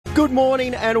Good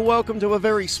morning and welcome to a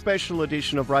very special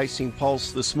edition of Racing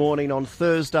Pulse this morning on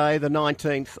Thursday, the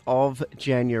 19th of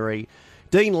January.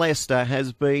 Dean Lester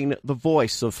has been the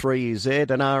voice of 3EZ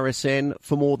and RSN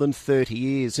for more than 30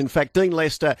 years. In fact, Dean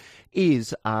Lester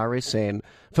is RSN.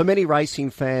 For many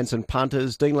racing fans and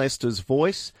punters, Dean Lester's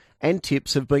voice and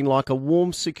tips have been like a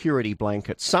warm security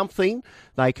blanket, something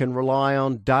they can rely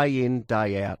on day in,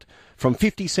 day out. From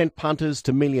 50-cent punters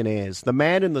to millionaires, the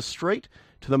man in the street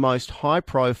to the most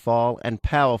high-profile and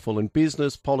powerful in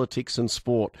business, politics and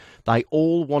sport. They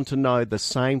all want to know the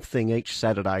same thing each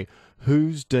Saturday.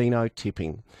 Who's Dino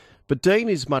tipping? But Dean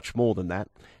is much more than that.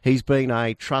 He's been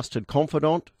a trusted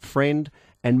confidant, friend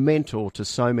and mentor to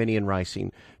so many in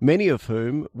racing, many of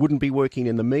whom wouldn't be working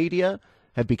in the media,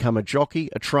 have become a jockey,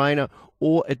 a trainer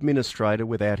or administrator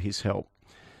without his help.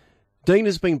 Dean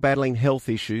has been battling health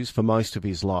issues for most of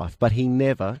his life, but he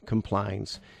never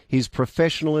complains. His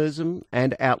professionalism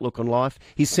and outlook on life,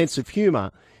 his sense of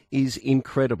humour is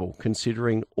incredible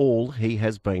considering all he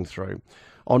has been through.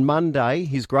 On Monday,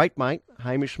 his great mate,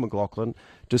 Hamish McLaughlin,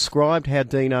 described how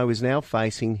Dino is now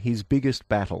facing his biggest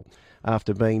battle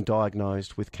after being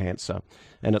diagnosed with cancer.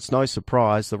 And it's no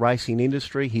surprise the racing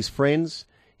industry, his friends,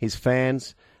 his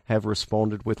fans have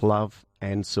responded with love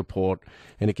and support.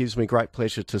 And it gives me great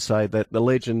pleasure to say that the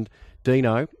legend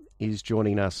Dino is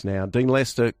joining us now. Dean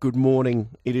Lester, good morning.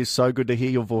 It is so good to hear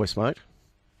your voice, mate.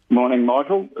 Morning,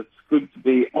 Michael. It's good to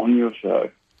be on your show.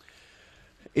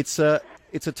 It's a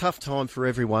tough time for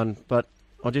everyone, but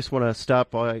I just want to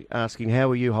start by asking, how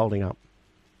are you holding up?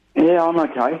 Yeah, I'm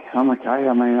okay. I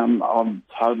mean, I'm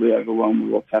totally overwhelmed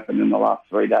with what's happened in the last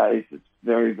 3 days. It's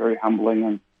very, very humbling.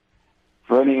 And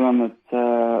for anyone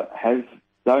that has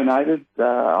donated,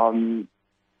 I'm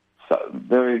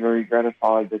very, very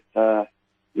gratified that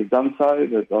you've done so,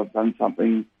 that I've done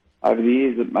something over the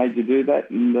years that made you do that.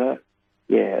 And,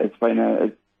 it's been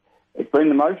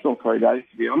an emotional 3 days,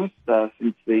 to be honest,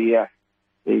 since the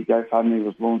GoFundMe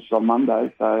was launched on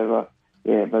Monday. So,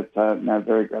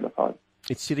 very gratified.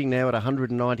 It's sitting now at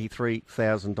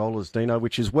 $193,000, Dino,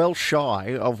 which is well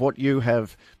shy of what you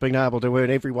have been able to earn,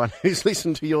 everyone who's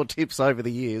listened to your tips over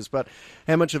the years. But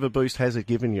how much of a boost has it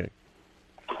given you?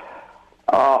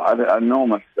 Oh,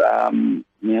 enormous.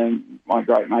 My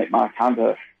great mate, Mark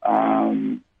Hunter,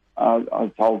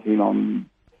 I told him on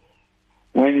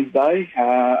Wednesday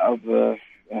of the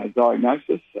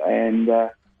diagnosis, and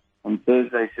on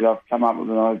Thursday he said, I've come up with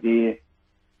an idea,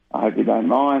 I hope you don't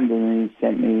mind, and he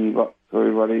sent me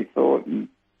through what he thought, and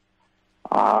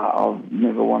I've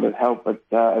never wanted help, but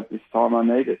at this time I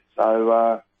need it.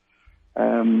 So,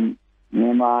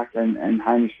 Mark and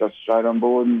Hamish got straight on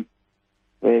board, and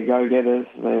they're go-getters.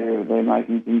 They're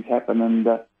making things happen, and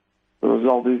the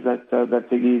result is that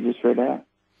figure you just read out.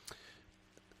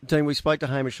 Dean, we spoke to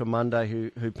Hamish on Monday,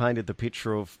 who painted the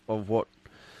picture of what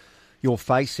you're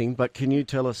facing, but can you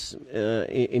tell us,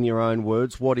 in your own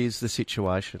words, what is the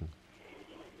situation?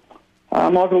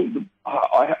 Michael,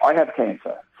 I have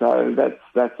cancer, so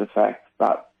that's a fact.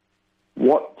 But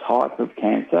what type of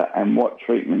cancer and what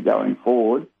treatment going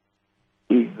forward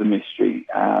is the mystery.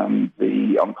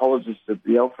 The oncologists at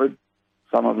the Alfred,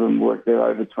 some of them worked there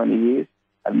over 20 years,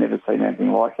 have never seen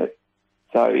anything like it.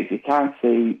 So if you can't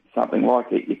see something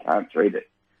like it, you can't treat it.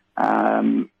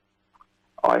 I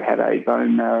had a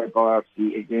bone marrow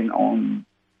biopsy again on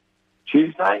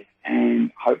Tuesday,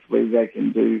 and hopefully they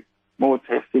can do more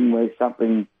testing where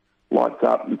something lights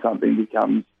up and something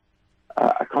becomes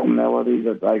a commonality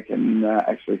that they can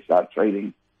actually start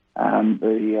treating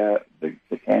the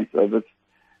cancer. But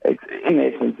it's in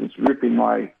essence, it's ripping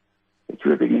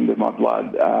into my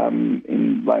blood.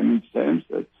 In layman's terms,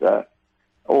 it's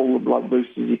all the blood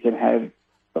boosters you can have,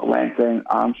 the Lantern,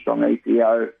 Armstrong,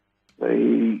 EPO,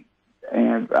 the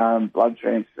blood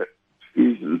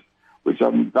transfusions, which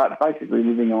I'm basically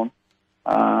living on,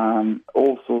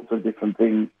 all sorts of different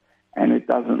things, and it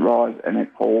doesn't rise and it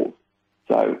falls.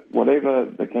 So whatever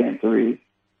the cancer is,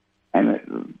 and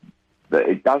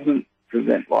it doesn't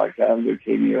present like a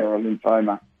leukemia or a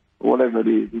lymphoma, whatever it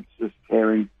is, it's just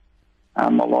tearing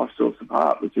my life source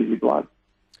apart, which is your blood.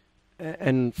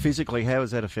 And physically, how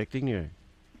is that affecting you?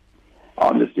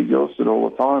 I'm just exhausted all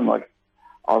the time. Like,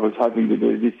 I was hoping to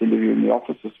do this interview in the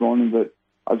office this morning, but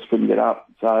I just couldn't get up.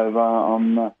 So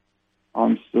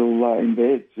I'm still in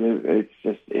bed. It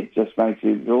just makes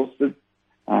you exhausted.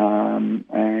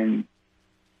 And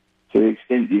to the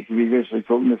extent you can be virtually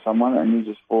talking to someone and you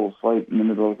just fall asleep in the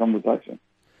middle of a conversation.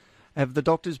 Have the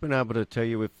doctors been able to tell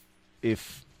you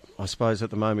if I suppose at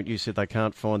the moment you said they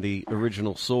can't find the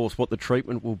original source, what the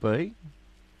treatment will be?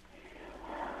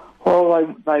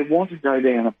 Well, they want to go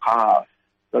down a path,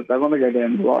 but they want to go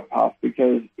down the right path,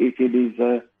 because if it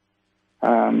is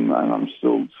and I'm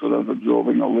still sort of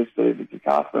absorbing all this. That if it's a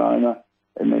carcinoma,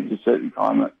 it needs a certain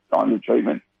kind of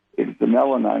treatment. If it's a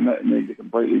melanoma, it needs a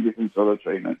completely different sort of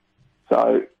treatment.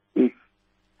 So if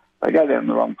they go down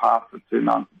the wrong path for 2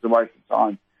 months, it's a waste of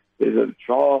time. There's a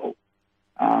trial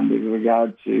with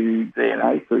regard to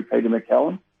DNA through Peter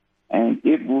McCallum, and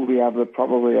it will be able to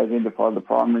probably identify the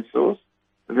primary source.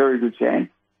 A very good chance,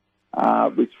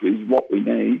 which is what we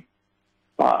need.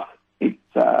 But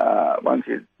once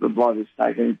the blood is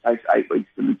taken, it takes 8 weeks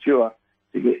to mature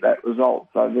to get that result.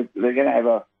 So they're going to have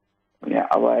a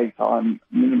lag time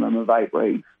minimum of 8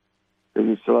 weeks, because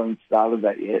we still haven't started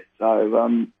that yet.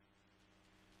 So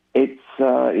it's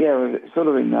sort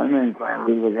of in no man's land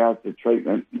with regard to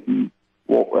treatment and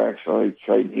what we're actually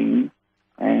treating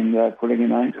and putting a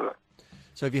name to it.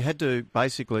 So have you had to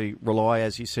basically rely,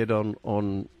 as you said,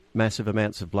 on massive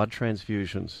amounts of blood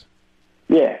transfusions?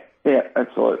 Yeah,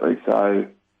 absolutely. So,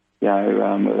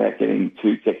 without getting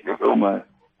too technical, my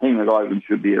hemoglobin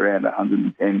should be around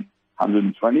 110,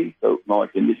 120 for my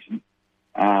condition.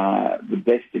 The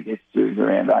best it gets to is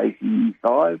around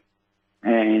 85,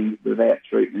 and without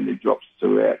treatment it drops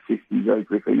to about 50 very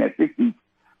quickly. Now, 50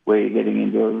 where you're getting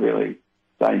into a really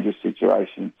dangerous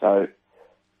situation. So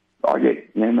I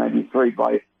get maybe 3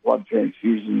 blood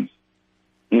transfusions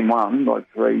in one, like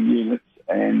 3 units,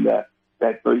 and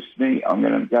that boosts me. I'm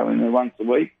going to go in there once a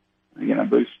week. They're going to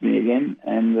boost me again,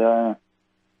 and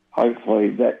hopefully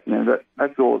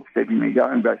that's all that's keeping me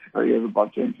going, basically, every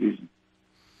blood transfusion.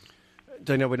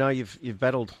 Dino, we know you've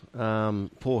battled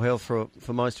poor health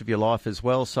for most of your life as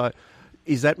well. So,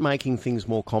 is that making things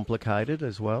more complicated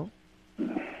as well?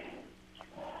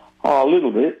 Oh, a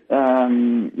little bit.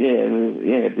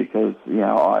 Because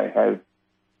I have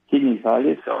kidney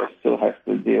failure, so I still have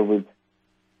to deal with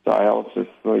dialysis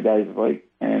 3 days a week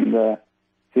and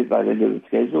fit that into the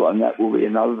schedule. And that will be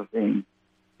another thing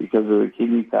because of the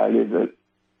kidney failure, that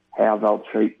how they'll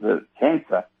treat the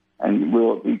cancer, and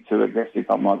will it be too aggressive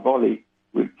on my body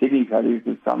with kidney failure,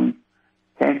 because some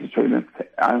cancer treatments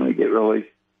only get released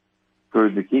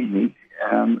through the kidneys,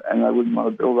 and they wouldn't want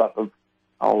to build up of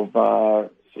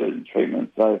certain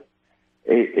treatments. So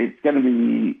it's going to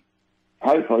be,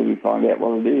 hopefully we find out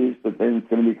what it is, but then it's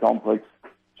going to be complex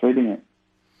treating it.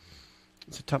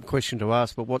 It's a tough question to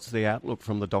ask, but what's the outlook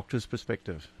from the doctor's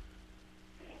perspective?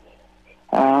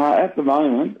 At the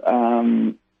moment,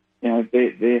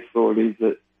 their thought is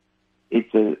that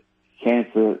it's a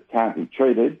cancer that can't be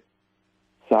treated,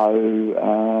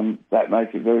 so that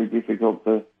makes it very difficult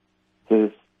to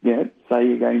say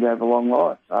you're going to have a long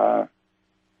life.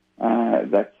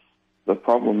 That's the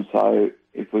problem. So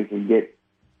if we can get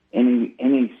any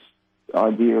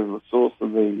idea of the source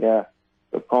of the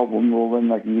problem, well, then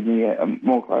they can give me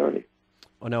more clarity.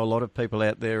 I know a lot of people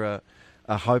out there are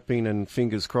hoping and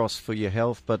fingers crossed for your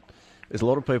health, but there's a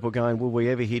lot of people going, will we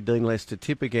ever hear Dean Lester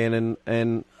tip again?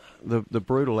 And the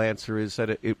brutal answer is that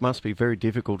it must be very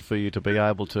difficult for you to be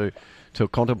able to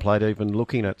contemplate even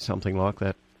looking at something like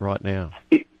that right now.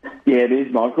 It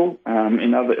is, Michael.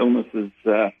 In other illnesses,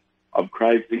 I've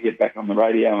craved to get back on the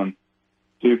radio and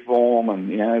do form, and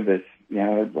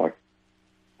like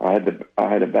I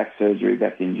had a back surgery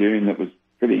back in June that was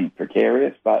pretty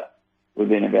precarious, but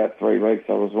within about 3 weeks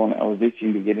I was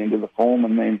itching to get into the form,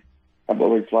 and then a couple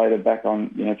of weeks later back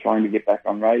on, trying to get back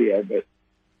on radio. But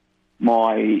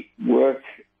my work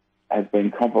has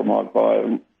been compromised by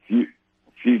a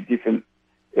few different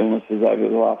illnesses over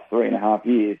the last 3.5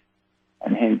 years,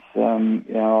 and hence,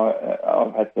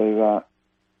 I've had to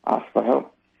ask for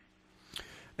help.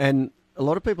 And a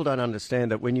lot of people don't understand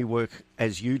that when you work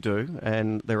as you do,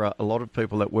 and there are a lot of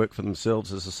people that work for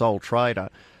themselves as a sole trader,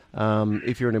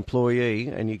 if you're an employee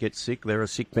and you get sick, there are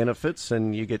sick benefits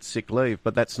and you get sick leave,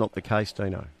 but that's not the case,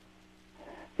 Dino.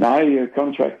 No, you're a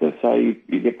contractor, so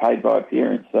you get paid by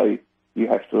appearance, so you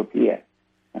have to appear,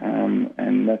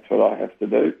 and that's what I have to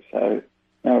do. So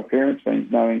no appearance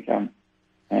means no income,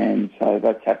 and so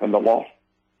that's happened a lot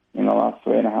in the last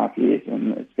 3.5 years,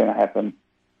 and it's going to happen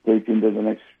deep into the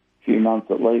next few months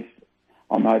at least.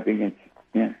 I'm hoping it's,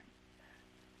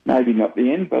 maybe not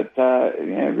the end, but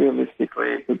realistically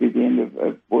it could be the end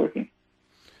of working.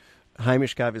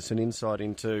 Hamish gave us an insight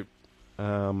into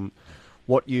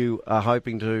what you are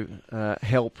hoping to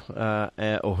help,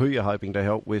 or who you're hoping to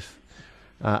help with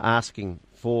asking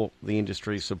for the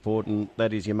industry support, and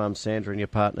that is your mum Sandra and your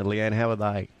partner Leanne. How are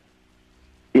they?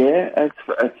 Yeah,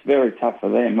 it's very tough for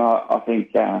them. I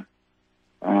think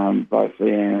both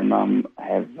Leanne and Mum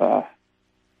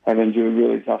have endured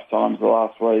really tough times the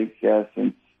last week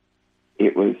since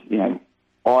it was,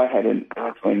 I had an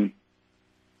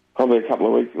probably a couple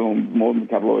of weeks or more than a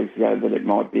couple of weeks ago that it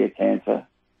might be a cancer.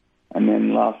 And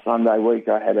then last Sunday week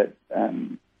I had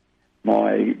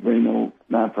my renal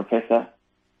professor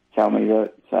tell me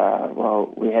that,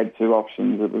 we had two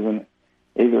options. It was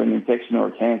either an infection or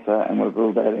a cancer, and we've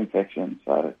ruled out infection.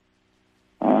 So,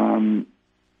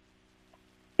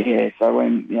 so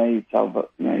when, you tell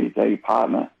your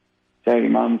partner, tell your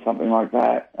mum, something like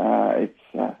that,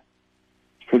 it's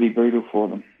pretty brutal for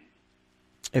them.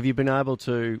 Have you been able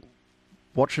to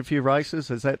watch a few races?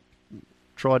 Has that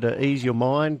tried to ease your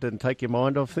mind and take your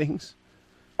mind off things?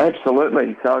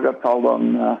 Absolutely. So I got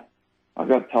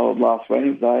told last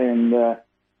Wednesday, and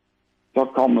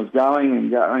 .com was going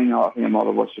and going. I think I might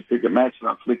have watched a cricket match, and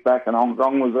I flicked back and Hong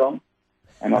Kong was on,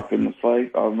 and I couldn't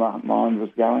sleep. My mind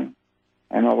was going,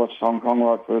 and I watched Hong Kong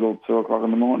right through till 2 o'clock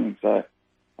in the morning. So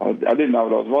I didn't know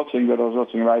what I was watching, but I was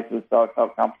watching races, so I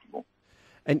felt comfortable.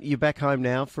 And you're back home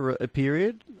now for a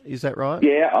period, is that right?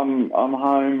 Yeah, I'm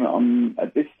home. I'm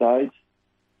at this stage.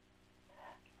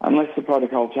 Unless the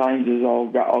protocol changes, I'll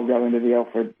go into the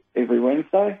Alfred every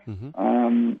Wednesday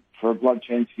for a blood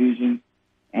transfusion,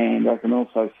 and I can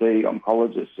also see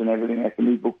oncologists and everything that can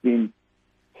be booked in.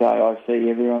 So I see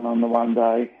everyone on the one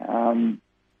day, and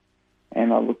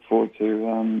I look forward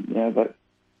to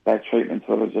that treatment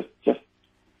sort of just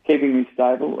keeping me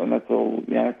stable, and that's all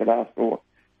I could ask for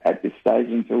at this stage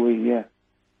until we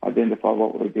identify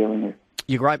what we're dealing with.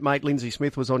 Your great mate Lindsay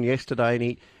Smith was on yesterday,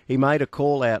 and he made a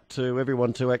call out to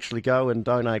everyone to actually go and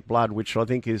donate blood, which I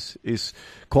think is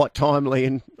quite timely,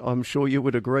 and I'm sure you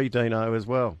would agree, Dino, as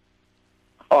well.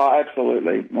 Oh,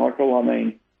 absolutely, Michael. I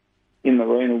mean, in the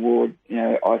renal ward,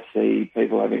 I see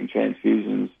people having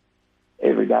transfusions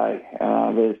every day.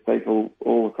 There's people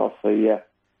all across the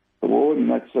ward, and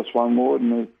that's just one ward,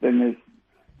 and then there's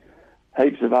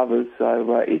heaps of others.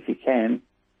 So if you can,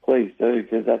 please do,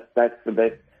 because that's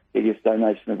the biggest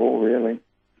donation of all, really.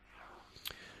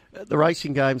 The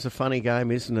racing game's a funny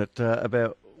game, isn't it?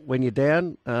 About when you're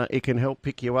down, it can help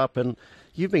pick you up. And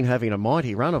you've been having a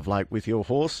mighty run of late with your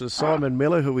horses. Simon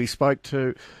Miller, who we spoke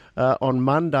to on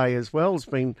Monday as well, has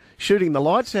been shooting the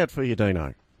lights out for you,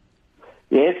 Dino.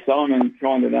 Yes, Simon's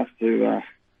kind enough to,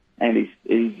 and he's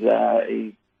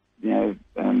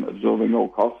absorbing all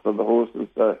costs of the horses,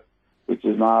 which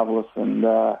is marvellous. And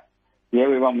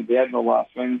we won with the Admiral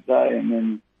last Wednesday, and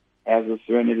then House of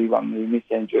Serenity won the Miss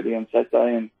Andretti on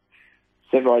Saturday, and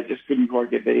Severate just couldn't quite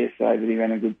get there yesterday, but he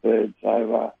ran a good third,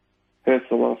 so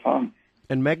Perth's a lot of fun.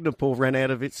 And Magnapour ran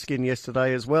out of its skin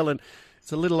yesterday as well, and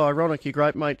it's a little ironic your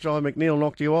great mate Jai McNeil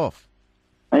knocked you off.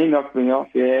 He knocked me off,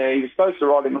 yeah. He was supposed to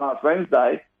ride him last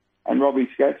Wednesday, and Robbie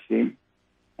scratched him,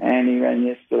 and he ran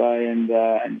yesterday,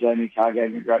 and Jamie Carr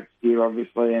gave him a great steer,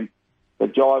 obviously,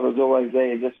 but Jai was always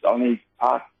there, just on his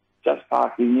park.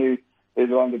 He knew who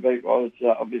the one to beat was,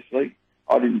 obviously.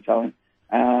 I didn't tell him.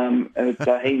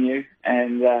 He knew,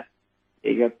 and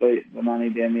he got the money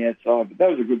down the outside. But that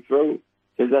was a good thrill,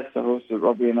 because that's the horse that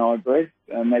Robbie and I bred,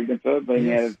 Magnapour,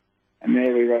 being out of a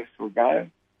Mary race called Gale.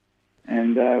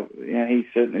 And, he's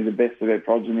certainly the best of our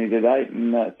progeny to date,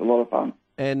 and it's a lot of fun.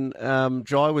 And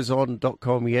Jai was on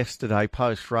 .com yesterday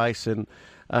post-race, and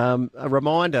a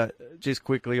reminder just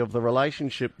quickly of the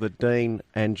relationship that Dean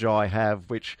and Jai have,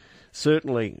 which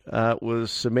certainly was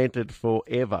cemented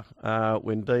forever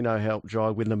when Dino helped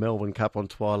Jai win the Melbourne Cup on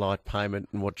Twilight Payment,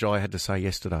 and what Jai had to say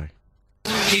yesterday.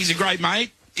 He's a great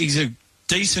mate. He's a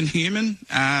decent human.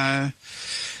 I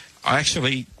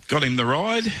actually got him the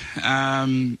ride.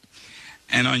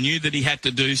 And I knew that he had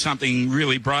to do something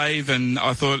really brave, and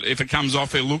I thought if it comes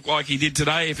off, he'll look like he did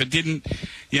today. If it didn't,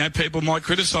 people might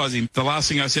criticise him. The last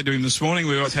thing I said to him this morning,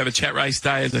 we always have a chat race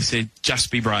day, as I said,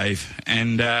 just be brave.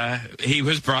 And he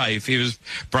was brave. He was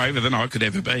braver than I could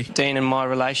ever be. Dean and my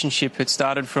relationship had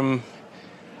started from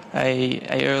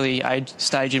a early age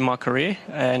stage in my career,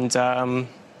 and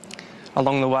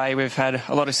along the way we've had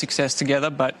a lot of success together,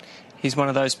 but he's one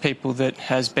of those people that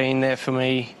has been there for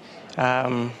me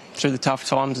through the tough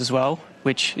times as well,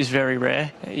 which is very rare.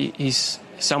 He's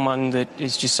someone that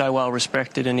is just so well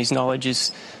respected, and his knowledge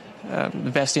is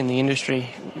the best in the industry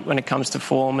when it comes to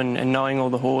form and knowing all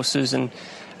the horses. And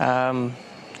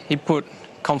he put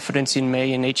confidence in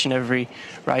me in each and every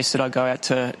race that I go out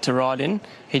to ride in.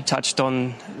 He touched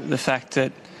on the fact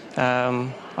that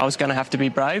I was going to have to be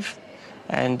brave,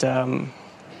 and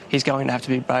he's going to have to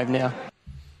be brave now.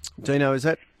 Dino, is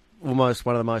that almost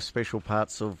one of the most special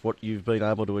parts of what you've been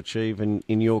able to achieve in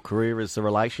your career, is the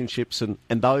relationships and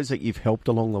those that you've helped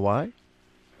along the way?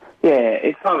 Yeah,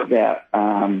 it's not about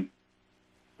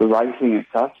the racing as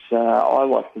such. I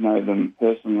like to know them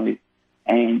personally,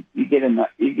 and you get a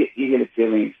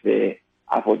feeling if they're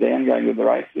up or down going to the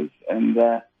races, and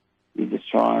you just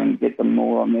try and get them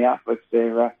more on the up if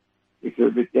they're if they're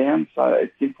a bit down. So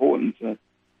it's important to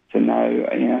know,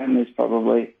 and there's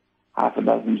probably half a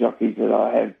dozen jockeys that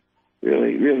I have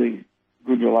really, really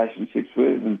good relationships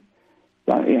with. And,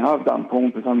 I've done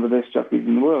porn for some of the best jockeys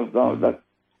in the world. So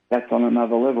that's on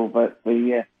another level. But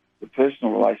the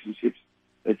personal relationships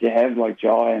that you have, like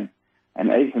Jai and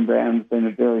Ethan Brown, has been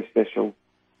a very special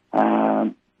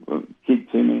kid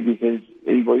to me, because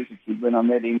he was a kid when I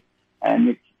met him,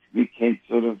 and the kid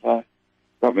sort of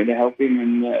got me to help him,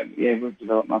 and we've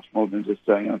developed much more than just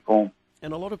doing a porn.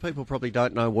 And a lot of people probably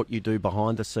don't know what you do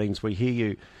behind the scenes. We hear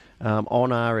you on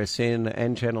RSN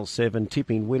and Channel 7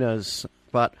 tipping winners,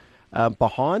 but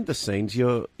behind the scenes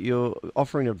you're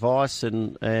offering advice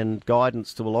and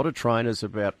guidance to a lot of trainers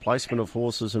about placement of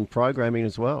horses and programming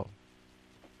as well.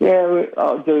 Yeah,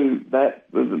 I'll do that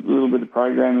with a little bit of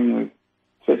programming with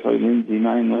especially Lindsay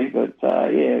mainly, but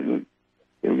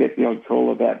you'll get the odd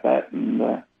call about that, and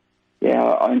I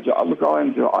enjoy.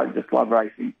 I just love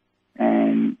racing,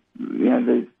 and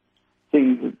there's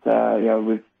things that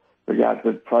with regard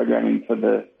to programming for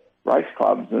the race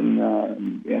clubs,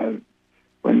 and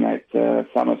when that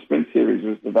Summer Sprint Series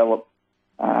was developed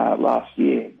last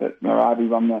year, but Marabi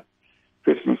won the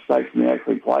Christmas Stakes in the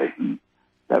Oakley Plate, and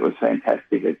that was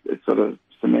fantastic. It sort of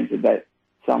cemented that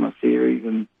summer series,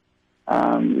 and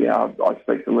I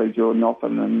speak to Lee Jordan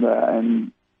often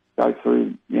and go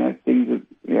through things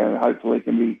that hopefully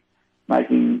can be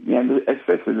making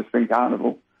especially the Spring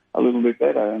Carnival a little bit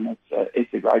better, and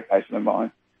it's a great passion of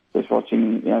mine, just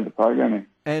watching the programming.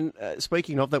 And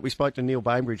speaking of that, we spoke to Neil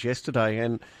Bainbridge yesterday,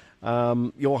 and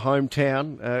your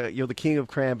hometown, you're the king of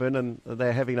Cranbourne, and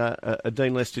they're having a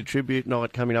Dean Lester tribute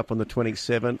night coming up on the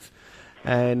 27th,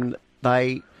 and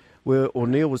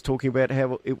Neil was talking about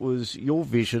how it was your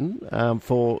vision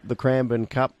for the Cranbourne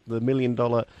Cup, the $1 million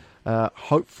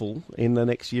hopeful in the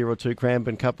next year or two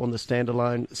Cranbourne Cup on the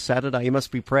standalone Saturday. You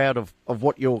must be proud of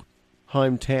what your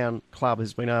hometown club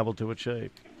has been able to achieve.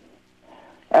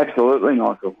 Absolutely,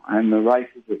 Michael. And the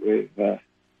races that we've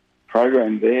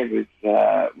programmed there with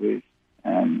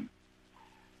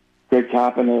Greg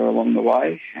Carpenter along the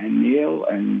way, and Neil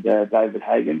and David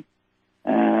Hagan.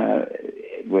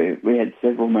 We had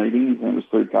several meetings, and it was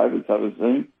through COVID, so it was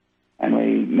Zoom, and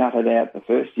we nutted out the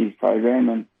first year's program,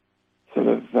 and sort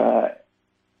of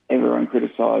everyone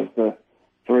criticised the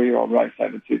 3-year-old race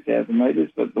over 2,000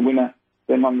 metres, but the winner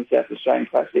then won the South Australian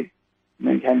Classic, and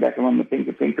then came back and won the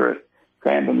Pinker at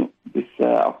Cranbourne this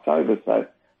October. So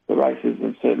the races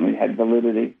have certainly had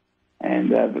validity,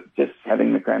 and just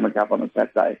having the Cranbourne Cup on a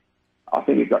Saturday, I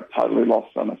think it got totally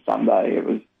lost on a Sunday. It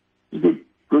was a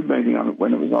good meeting on it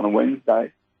when it was on a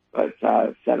Wednesday, but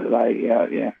Saturday,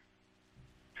 it's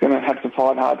going to have to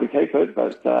fight hard to keep it,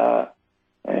 but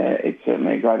it's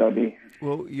certainly a great idea.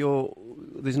 Well,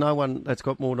 there's no one that's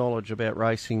got more knowledge about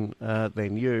racing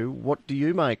than you. What do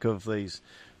you make of these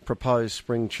proposed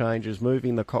spring changes,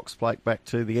 moving the Cox Plate back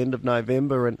to the end of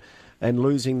November and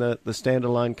losing the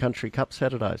standalone Country Cup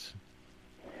Saturdays?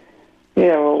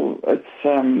 Yeah, well,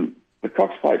 it's the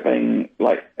Cox Plate being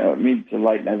mid to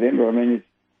late November. I mean, it's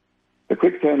a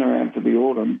quick turnaround for the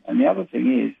autumn. And the other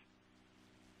thing is,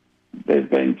 there's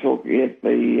been talk,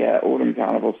 the autumn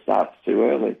carnival starts too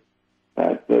early.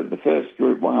 The first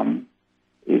Group 1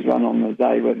 is run on the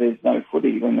day where there's no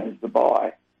footy, when there's the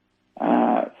bye.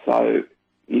 So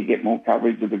you get more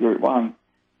coverage of the Group 1.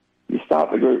 You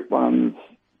start the Group 1s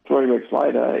 3 weeks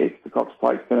later, if the Cox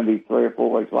Plate's going to be 3 or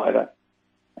 4 weeks later,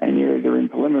 and you're either in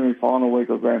preliminary final week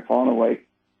or grand final week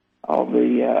of the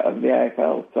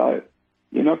AFL. So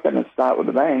you're not going to start with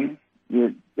a bang.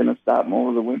 You're going to start more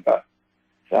with a whimper.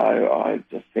 So I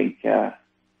just think there's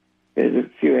a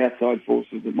few outside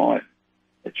forces that might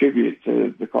attribute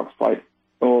to the Cox Plate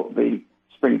or the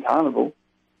Spring Carnival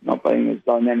not being as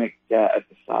dynamic at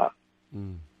the start.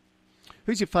 Mm.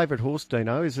 Who's your favourite horse,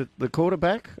 Dino? Is it the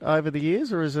quarterback over the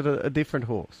years, or is it a different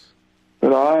horse?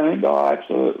 But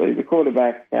absolutely. The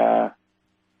quarterback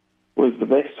was the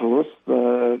best horse.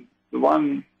 The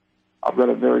one I've got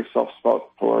a very soft spot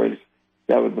for is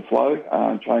Go With The Flow,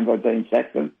 trained by Dean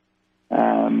Saxon.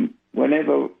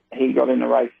 Whenever he got in a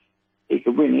race, he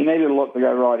could win. He needed a lot to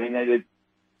go right. He needed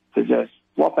to just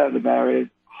flop out of the barriers,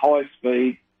 high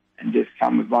speed, and just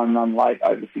come with one run late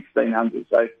over 1,600.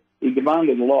 So he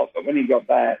demanded a lot, but when he got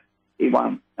that, he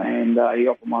won. And he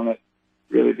often won at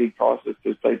really big prices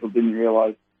because people didn't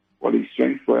realise what his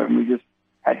strengths were, and we just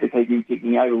had to keep him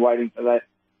ticking over, waiting for that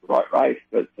right race.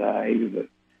 But he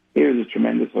was a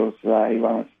tremendous horse. He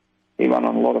won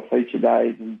on a lot of feature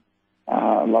days, and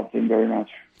I loved him very much.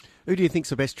 Who do you think's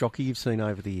the best jockey you've seen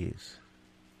over the years?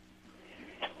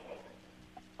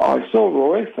 I saw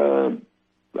Roy for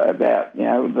about,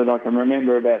 that I can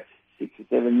remember, about 6 or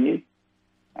 7 years.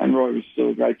 and Roy was still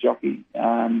a great jockey.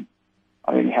 I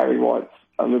think Harry White's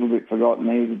a little bit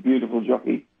forgotten. He was a beautiful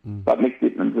jockey, but Mick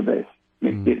Dittman's the best.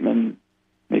 Mick Dittman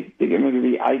would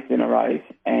be 8th in a race,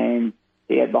 and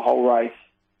he had the whole race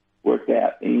worked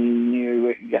out. He knew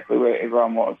exactly where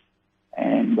everyone was,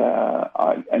 and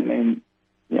then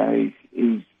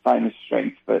his famous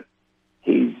strength, but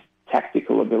his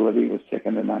tactical ability was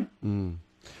second to none.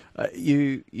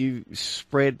 You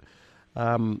spread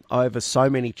over so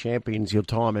many champions your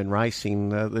time in racing.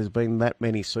 There's been that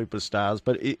many superstars,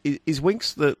 but is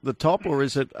Winx the top, or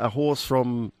is it a horse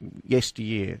from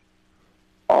yesteryear?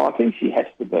 Oh, I think she has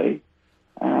to be.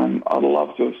 I'd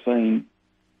love to have seen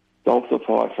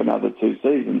Dulcify for another 2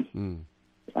 seasons,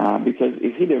 because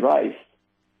if he'd have raced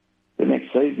the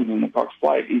next season in the Cox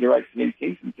Plate, he'd have raced against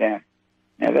Kingston Town.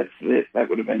 Now that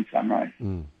would have been some race.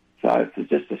 So it's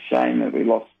just a shame that we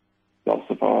lost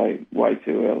Dulcify way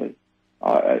too early.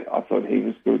 I thought he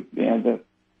was good. There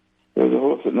was a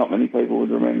horse that not many people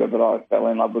would remember, but I fell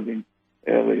in love with him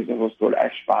early. It was a horse called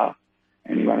Ashbar,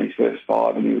 and he won his first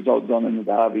 5, and he was odds on in the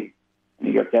Derby, and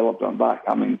he got galloped on Bart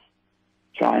Cummings,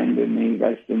 trained, and he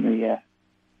raced in the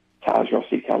Taj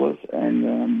Rossi colours,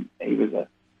 and he was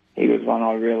one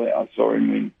I saw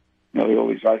him win nearly all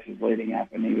his races leading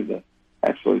up, and he was an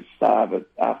absolute star. But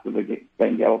after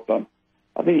being galloped on,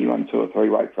 I think he won 2 or 3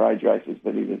 weight for age races,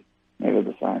 but he was never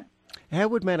the same. How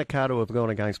would Manikato have gone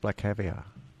against Black Caviar?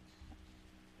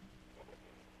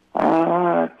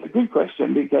 It's a good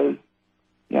question, because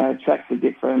tracks are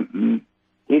different, and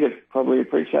he'd have probably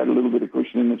appreciated a little bit of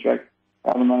cushion in the track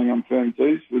other than on firm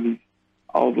twos with his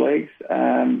old legs.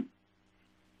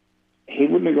 He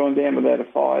wouldn't have gone down without a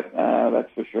fight,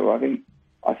 that's for sure. I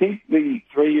think the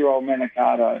 3-year-old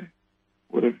Manikato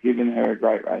would have given her a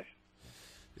great race.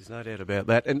 There's no doubt about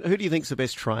that. And who do you think's the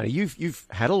best trainer? You've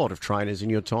had a lot of trainers in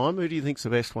your time. Who do you think's the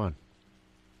best one?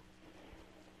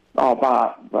 Oh,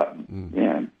 Bart.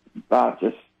 Bart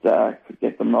just could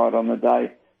get them right on the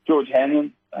day. George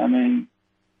Hanlon. I mean,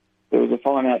 there was a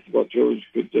fine art to what George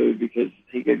could do, because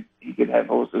he could have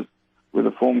horses with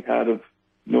a form card of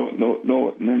Norton,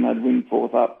 and then they'd win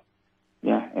 4th up, in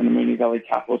the Moonee Valley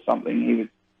Cup or something. He was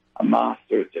a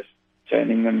master at just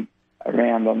turning them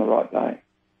around on the right day.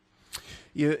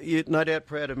 You're no doubt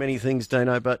proud of many things,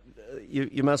 Dino, but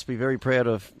you must be very proud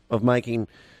of making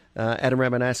Adam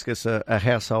Ramanauskas a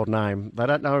household name. They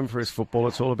don't know him for his football.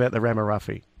 It's all about the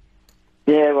Ramaruffy.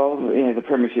 Yeah, well, the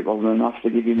premiership wasn't enough to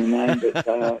give him a name, but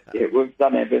we've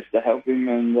done our best to help him.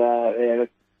 And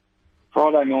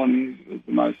Friday mornings was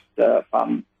the most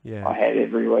fun I had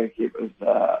every week. It was.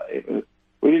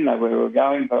 We didn't know where we were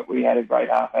going, but we had a great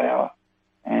half hour,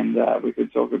 and we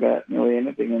could talk about nearly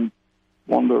anything and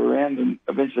wander around and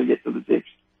eventually get to the tips.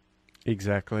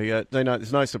 Exactly. Dino,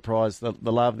 there's no surprise the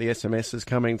love, the SMS is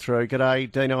coming through. G'day,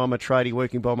 Dino, I'm a tradie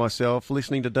working by myself,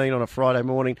 listening to Dean on a Friday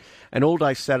morning, and all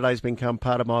day Saturday's become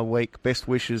part of my week. Best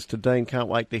wishes to Dean, can't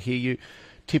wait to hear you.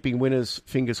 Tipping winners,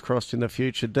 fingers crossed in the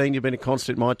future. Dean, you've been a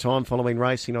constant in my time following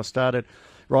racing. I started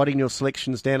writing your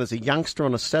selections down as a youngster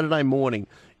on a Saturday morning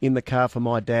in the car for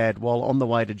my dad while on the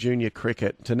way to junior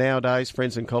cricket, to nowadays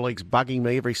friends and colleagues bugging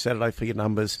me every Saturday for your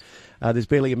numbers. There's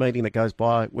barely a meeting that goes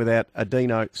by without a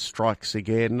Dino strikes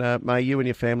again. May you and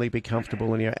your family be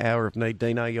comfortable in your hour of need.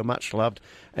 Dino, you're much loved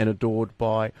and adored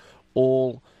by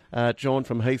all. John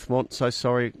from Heathmont, so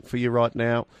sorry for you right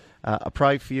now. I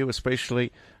pray for you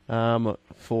especially. Thank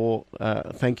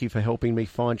you for helping me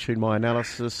fine-tune my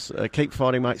analysis. Keep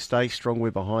fighting, mate. Stay strong.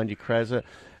 We're behind you, Krazza.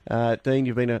 Dean,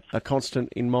 you've been a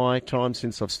constant in my time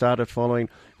since I've started following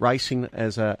racing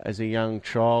as a young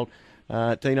child.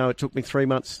 Dino, it took me 3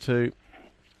 months to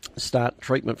start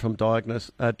treatment from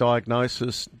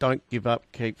diagnosis. Don't give up.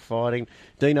 Keep fighting.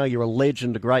 Dino, you're a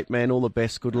legend, a great man. All the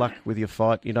best. Good luck with your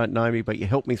fight. You don't know me, but you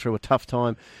helped me through a tough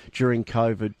time during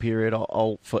COVID period.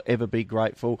 I'll forever be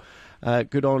grateful.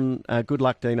 Good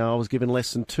luck, Dino. I was given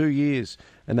less than 2 years,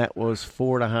 and that was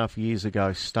 4.5 years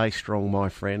ago. Stay strong, my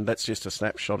friend. That's just a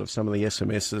snapshot of some of the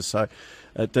SMSs. So,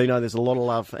 Dino, there's a lot of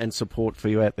love and support for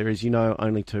you out there, as you know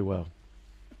only too well.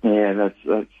 Yeah,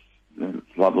 that's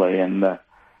lovely. And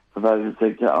for those who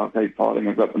said, I'll keep fighting,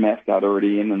 I've got the mouth guard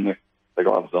already in and the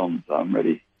gloves on, so I'm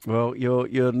ready. Well,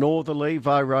 your Northerly,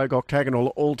 Vo Rogue, Octagonal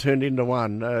all turned into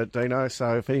one, Dino,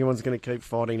 so if anyone's going to keep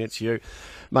fighting, it's you.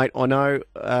 Mate, I know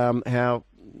how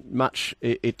much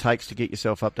it takes to get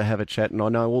yourself up to have a chat, and I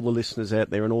know all the listeners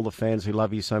out there and all the fans who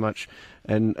love you so much,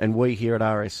 and we here at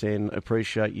RSN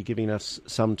appreciate you giving us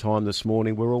some time this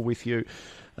morning. We're all with you.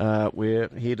 We're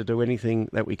here to do anything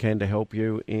that we can to help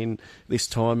you in this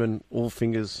time, and all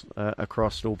fingers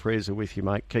across, all prayers are with you,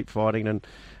 mate. Keep fighting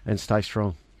and stay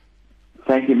strong.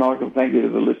 Thank you, Michael. Thank you to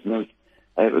the listeners.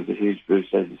 it was a huge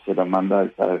boost, as you said, on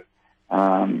Monday. So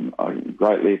I'm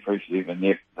greatly appreciative of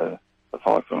Nip, the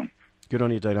fight for him. Good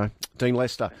on you, Dino. Dean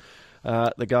Lester,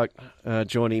 the GOAT,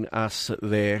 joining us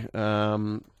there.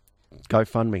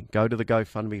 GoFundMe. Go to the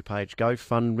GoFundMe page,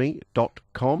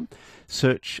 gofundme.com.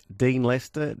 Search Dean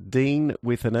Lester, Dean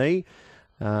with an E,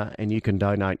 and you can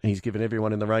donate. He's given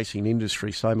everyone in the racing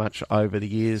industry so much over the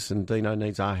years, and Dino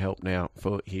needs our help now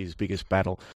for his biggest battle.